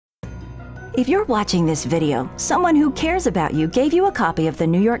If you're watching this video, someone who cares about you gave you a copy of the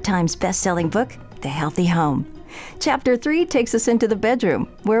New York Times best-selling book, The Healthy Home. Chapter 3 takes us into the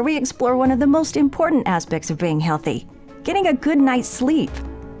bedroom, where we explore one of the most important aspects of being healthy, getting a good night's sleep.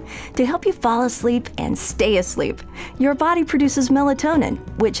 To help you fall asleep and stay asleep, your body produces melatonin,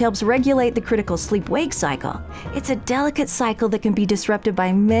 which helps regulate the critical sleep-wake cycle. It's a delicate cycle that can be disrupted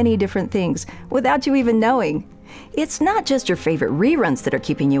by many different things without you even knowing. It's not just your favorite reruns that are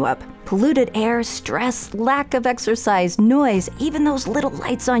keeping you up. Polluted air, stress, lack of exercise, noise, even those little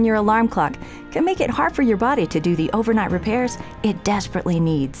lights on your alarm clock can make it hard for your body to do the overnight repairs it desperately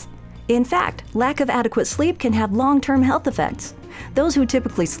needs. In fact, lack of adequate sleep can have long-term health effects. Those who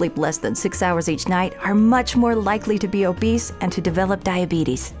typically sleep less than 6 hours each night are much more likely to be obese and to develop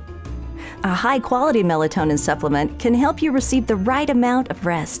diabetes. A high-quality melatonin supplement can help you receive the right amount of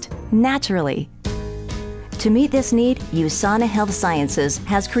rest, naturally. To meet this need, Usana Health Sciences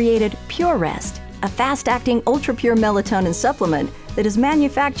has created Pure Rest, a fast-acting ultra-pure melatonin supplement that is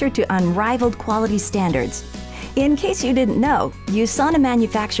manufactured to unrivaled quality standards. In case you didn't know, Usana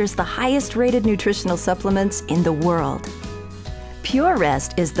manufactures the highest-rated nutritional supplements in the world. Pure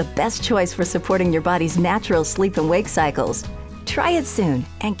Rest is the best choice for supporting your body's natural sleep and wake cycles. Try it soon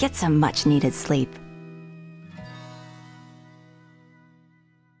and get some much-needed sleep.